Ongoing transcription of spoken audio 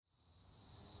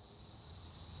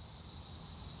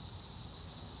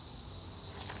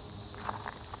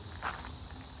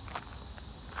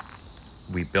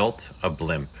built a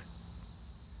blimp.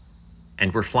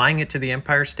 And we're flying it to the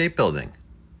Empire State Building.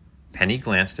 Penny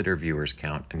glanced at her viewers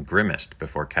count and grimaced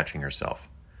before catching herself.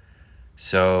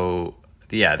 So,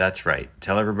 yeah, that's right.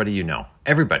 Tell everybody you know.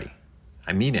 Everybody.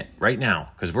 I mean it right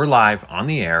now, because we're live on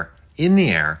the air, in the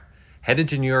air, headed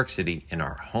to New York City in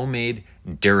our homemade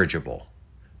dirigible.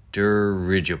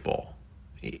 Dirigible.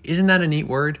 Isn't that a neat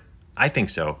word? I think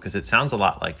so, because it sounds a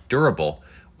lot like durable,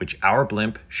 which our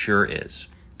blimp sure is.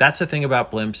 That's the thing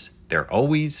about blimps. They're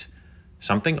always...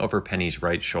 Something over Penny's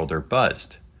right shoulder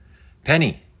buzzed.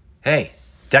 Penny, hey,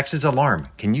 Dex's alarm.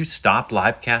 Can you stop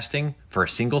live casting for a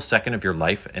single second of your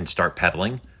life and start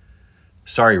pedaling?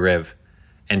 Sorry, Riv.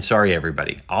 And sorry,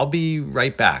 everybody. I'll be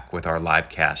right back with our live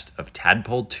cast of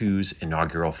Tadpole 2's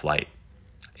inaugural flight.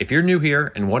 If you're new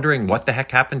here and wondering what the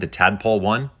heck happened to Tadpole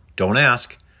 1, don't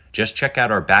ask. Just check out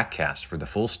our backcast for the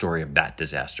full story of that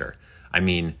disaster. I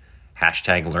mean,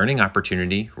 #learning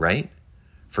opportunity, right?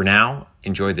 For now,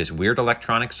 enjoy this weird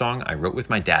electronic song I wrote with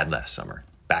my dad last summer.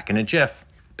 Back in a jiff,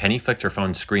 Penny flicked her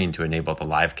phone's screen to enable the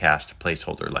live cast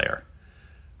placeholder layer.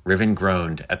 Riven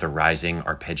groaned at the rising,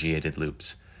 arpeggiated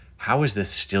loops. How is this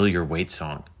still your wait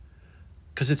song?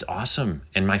 'Cause it's awesome,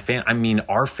 and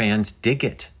our fans dig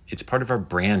it. It's part of our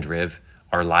brand, Riv,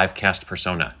 our live cast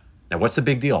persona. Now, what's the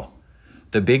big deal?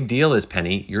 The big deal is,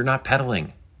 Penny, you're not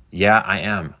pedaling. Yeah, I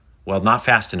am. Well, not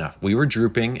fast enough. We were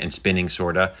drooping and spinning,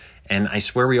 sorta, and I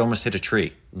swear we almost hit a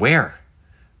tree. Where?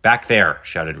 Back there,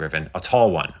 shouted Riven. A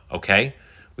tall one, okay?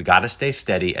 We gotta stay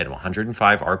steady at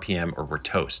 105 RPM or we're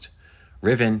toast.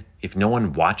 Riven, if no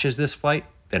one watches this flight,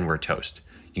 then we're toast.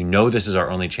 You know this is our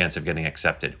only chance of getting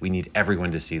accepted. We need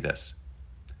everyone to see this.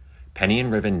 Penny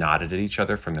and Riven nodded at each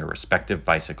other from their respective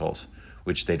bicycles,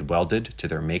 which they'd welded to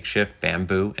their makeshift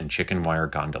bamboo and chicken wire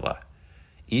gondola.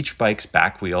 Each bike's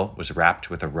back wheel was wrapped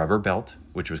with a rubber belt,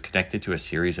 which was connected to a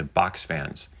series of box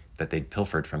fans that they'd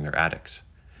pilfered from their attics.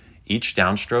 Each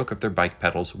downstroke of their bike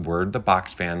pedals whirred the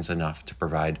box fans enough to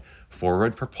provide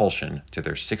forward propulsion to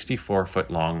their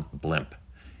 64-foot-long blimp,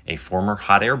 a former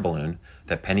hot air balloon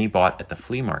that Penny bought at the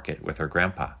flea market with her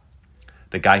grandpa.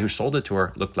 The guy who sold it to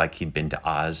her looked like he'd been to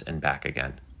Oz and back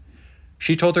again.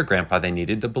 She told her grandpa they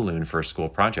needed the balloon for a school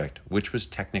project, which was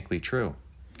technically true.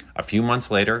 A few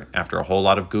months later, after a whole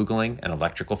lot of Googling and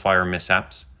electrical fire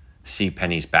mishaps, see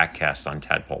Penny's backcast on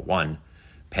Tadpole 1,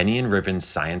 Penny and Riven's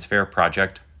science fair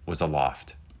project was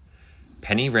aloft.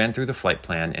 Penny ran through the flight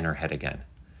plan in her head again.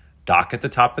 Dock at the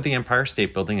top of the Empire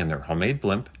State Building in their homemade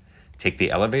blimp, take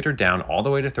the elevator down all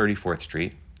the way to 34th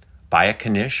Street, buy a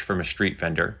knish from a street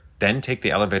vendor, then take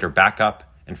the elevator back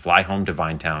up and fly home to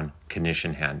Vinetown, knish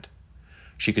in hand.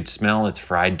 She could smell its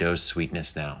fried dough's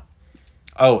sweetness now.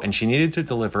 Oh, and she needed to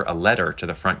deliver a letter to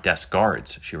the front desk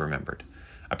guards, she remembered.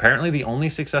 Apparently, the only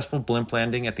successful blimp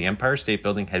landing at the Empire State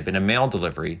Building had been a mail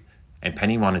delivery, and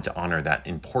Penny wanted to honor that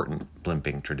important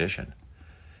blimping tradition.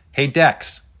 Hey,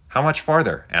 Dex, how much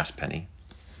farther? Asked Penny.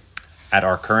 At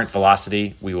our current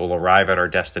velocity, we will arrive at our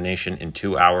destination in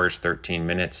 2 hours, 13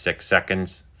 minutes, 6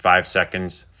 seconds, 5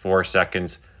 seconds, 4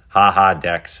 seconds. Ha ha,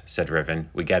 Dex, said Riven.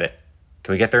 We get it.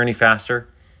 Can we get there any faster?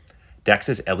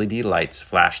 Dex's LED lights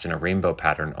flashed in a rainbow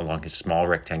pattern along his small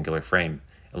rectangular frame,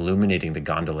 illuminating the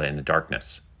gondola in the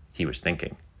darkness. He was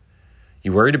thinking.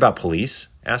 You worried about police?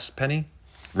 Asked Penny.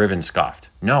 Riven scoffed.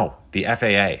 No, the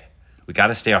FAA. We got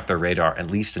to stay off their radar at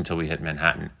least until we hit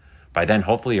Manhattan. By then,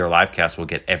 hopefully your live cast will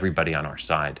get everybody on our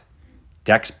side.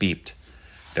 Dex beeped.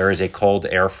 There is a cold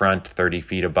air front 30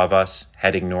 feet above us,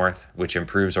 heading north, which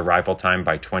improves arrival time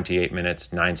by 28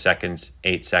 minutes, 9 seconds,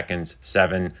 8 seconds,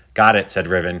 7. Got it, said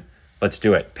Riven. Let's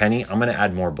do it. Penny, I'm going to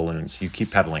add more balloons. You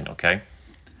keep pedaling, okay?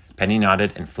 Penny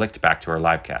nodded and flicked back to her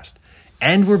live cast.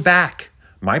 And we're back.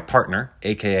 My partner,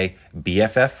 a.k.a.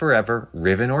 BFF Forever,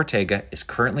 Riven Ortega, is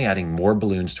currently adding more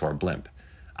balloons to our blimp.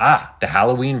 Ah, the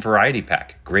Halloween variety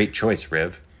pack. Great choice,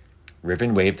 Riv.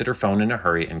 Riven waved at her phone in a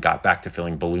hurry and got back to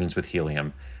filling balloons with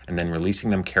helium and then releasing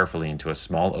them carefully into a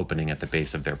small opening at the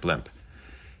base of their blimp.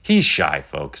 He's shy,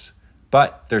 folks.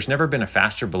 But there's never been a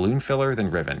faster balloon filler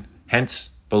than Riven,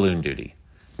 hence balloon duty.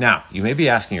 Now, you may be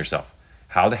asking yourself,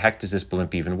 how the heck does this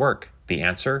blimp even work? The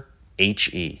answer,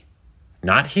 H-E.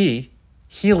 Not he,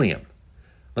 helium.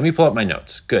 Let me pull up my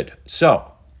notes. Good.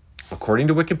 So, according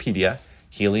to Wikipedia,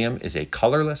 helium is a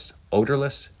colorless,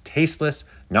 odorless, tasteless,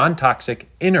 non-toxic,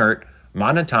 inert,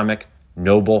 monatomic,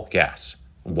 noble gas.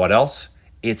 What else?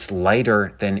 It's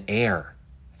lighter than air.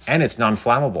 And it's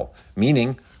non-flammable,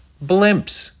 meaning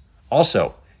blimps.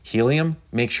 Also, helium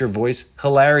makes your voice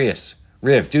hilarious.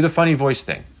 Riv, do the funny voice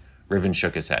thing. Riven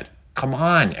shook his head. Come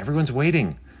on, everyone's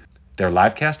waiting. Their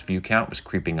livecast view count was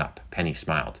creeping up. Penny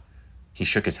smiled. He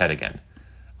shook his head again.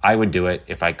 I would do it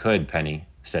if I could, Penny,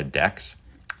 said Dex.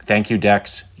 Thank you,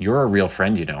 Dex. You're a real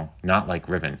friend, you know, not like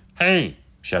Riven. Hey,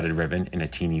 shouted Riven in a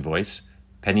teeny voice.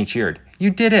 Penny cheered. You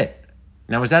did it!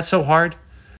 Now, was that so hard?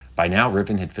 By now,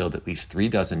 Riven had filled at least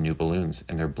 36 new balloons,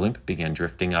 and their blimp began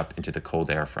drifting up into the cold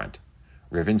air front.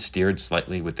 Riven steered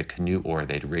slightly with the canoe oar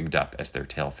they'd rigged up as their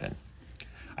tail fin.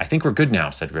 I think we're good now,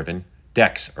 said Riven.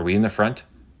 Dex, are we in the front?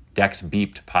 Dex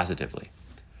beeped positively.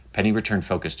 Penny returned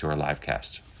focus to her live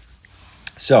cast.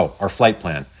 So, our flight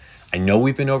plan. I know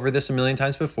we've been over this a million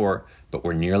times before, but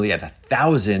we're nearly at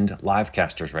 1,000 live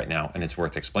casters right now, and it's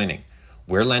worth explaining.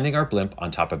 We're landing our blimp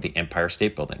on top of the Empire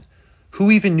State Building.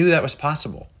 Who even knew that was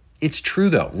possible? It's true,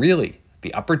 though, really.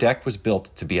 The upper deck was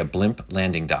built to be a blimp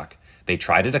landing dock. They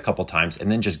tried it a couple times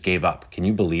and then just gave up. Can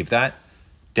you believe that?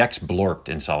 Dex blorped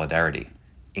in solidarity.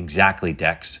 Exactly,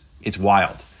 Dex. It's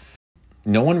wild.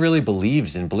 No one really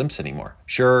believes in blimps anymore.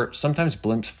 Sure, sometimes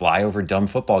blimps fly over dumb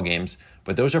football games,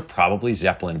 but those are probably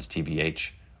Zeppelins, TBH,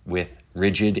 with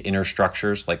rigid inner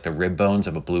structures like the rib bones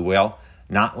of a blue whale,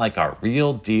 not like our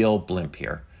real deal blimp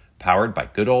here, powered by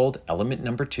good old element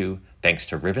number 2, thanks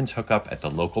to Riven's hookup at the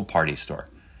local party store.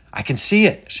 I can see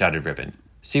it, shouted Riven.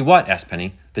 See what? Asked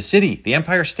Penny. The city, the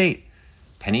Empire State.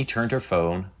 Penny turned her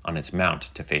phone on its mount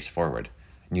to face forward.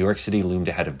 New York City loomed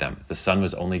ahead of them. The sun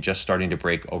was only just starting to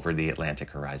break over the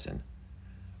Atlantic horizon.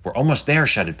 We're almost there,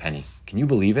 shouted Penny. Can you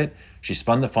believe it? She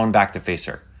spun the phone back to face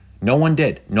her. No one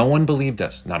did. No one believed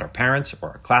us. Not our parents or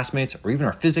our classmates or even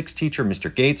our physics teacher,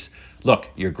 Mr. Gates. Look,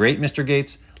 you're great, Mr.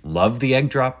 Gates. Love the egg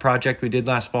drop project we did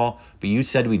last fall, but you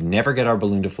said we'd never get our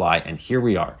balloon to fly, and here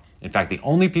we are. In fact, the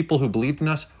only people who believed in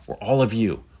us were all of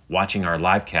you, watching our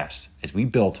live casts as we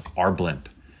built our blimp.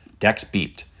 Dex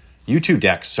beeped. You too,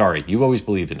 Dex. Sorry, you always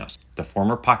believed in us. The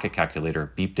former pocket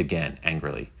calculator beeped again,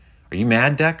 angrily. Are you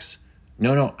mad, Dex?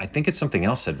 No, I think it's something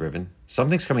else, said Riven.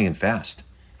 Something's coming in fast.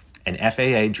 An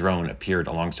FAA drone appeared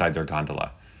alongside their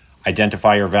gondola.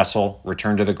 Identify your vessel.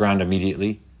 Return to the ground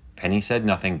immediately. Penny said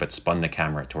nothing but spun the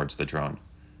camera towards the drone.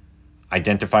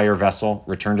 Identify your vessel.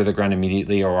 Return to the ground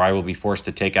immediately, or I will be forced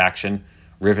to take action.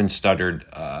 Riven stuttered.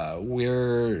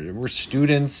 We're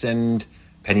students, and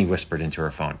Penny whispered into her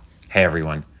phone. Hey,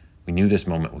 everyone. We knew this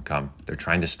moment would come. They're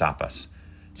trying to stop us.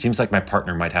 Seems like my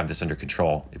partner might have this under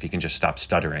control if he can just stop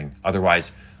stuttering.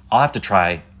 Otherwise, I'll have to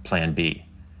try plan B.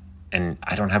 And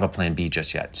I don't have a plan B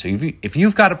just yet. So if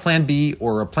you've got a plan B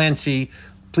or a plan C,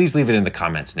 please leave it in the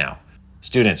comments now.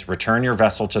 Students, return your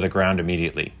vessel to the ground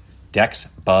immediately. Dex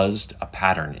buzzed a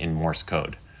pattern in Morse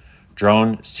code.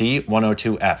 Drone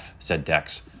C102F, said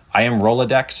Dex. I am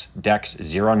Rolodex Dex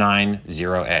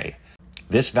 090A.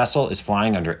 This vessel is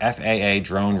flying under FAA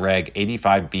Drone Reg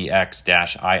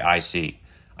 85BX-IIC.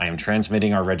 I am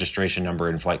transmitting our registration number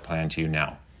and flight plan to you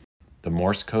now. The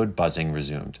Morse code buzzing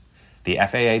resumed. The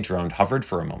FAA drone hovered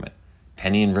for a moment.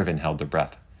 Penny and Riven held their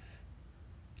breath.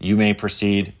 You may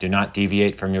proceed. Do not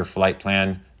deviate from your flight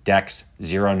plan. Dex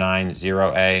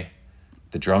 090A.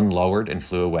 The drone lowered and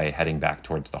flew away, heading back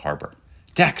towards the harbor.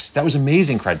 Dex, that was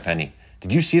amazing, cried Penny.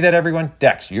 Did you see that, everyone?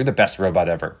 Dex, you're the best robot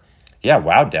ever. Yeah,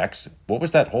 wow, Dex. What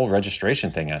was that whole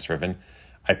registration thing, asked Riven.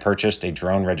 I purchased a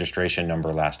drone registration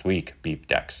number last week, beeped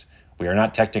Dex. We are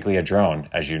not technically a drone,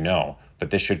 as you know, but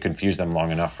this should confuse them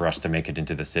long enough for us to make it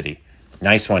into the city.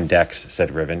 Nice one, Dex,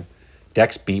 said Riven.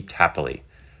 Dex beeped happily.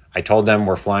 I told them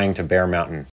we're flying to Bear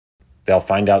Mountain. They'll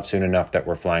find out soon enough that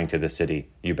we're flying to the city.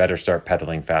 You better start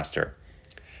pedaling faster.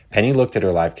 Penny looked at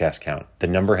her live cast count. The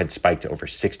number had spiked to over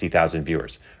 60,000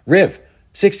 viewers. Riv,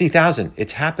 60,000,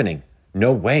 it's happening.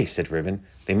 No way, said Riven.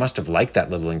 They must have liked that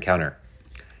little encounter.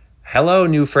 Hello,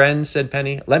 new friends, said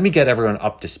Penny. Let me get everyone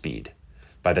up to speed.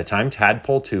 By the time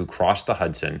Tadpole 2 crossed the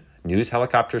Hudson, news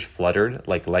helicopters fluttered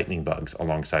like lightning bugs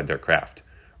alongside their craft.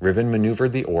 Riven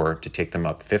maneuvered the oar to take them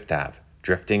up Fifth Ave,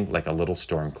 drifting like a little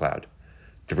storm cloud.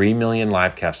 3 million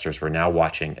livecasters were now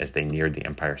watching as they neared the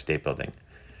Empire State Building.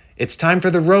 It's time for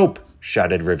the rope,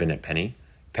 shouted Riven at Penny.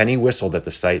 Penny whistled at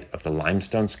the sight of the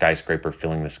limestone skyscraper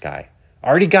filling the sky.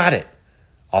 Already got it.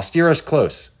 I'll steer us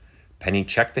close. Penny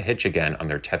checked the hitch again on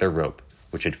their tether rope,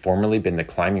 which had formerly been the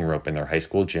climbing rope in their high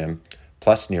school gym,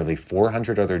 plus nearly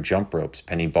 400 other jump ropes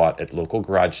Penny bought at local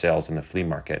garage sales in the flea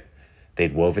market.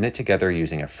 They'd woven it together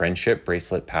using a friendship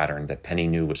bracelet pattern that Penny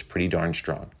knew was pretty darn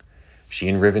strong. She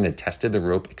and Riven had tested the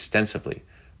rope extensively,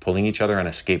 pulling each other on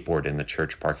a skateboard in the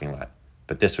church parking lot.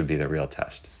 But this would be the real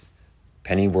test.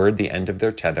 Penny whirred the end of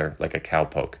their tether like a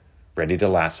cowpoke, ready to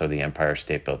lasso the Empire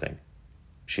State Building.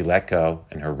 She let go,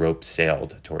 and her rope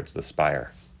sailed towards the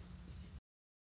spire.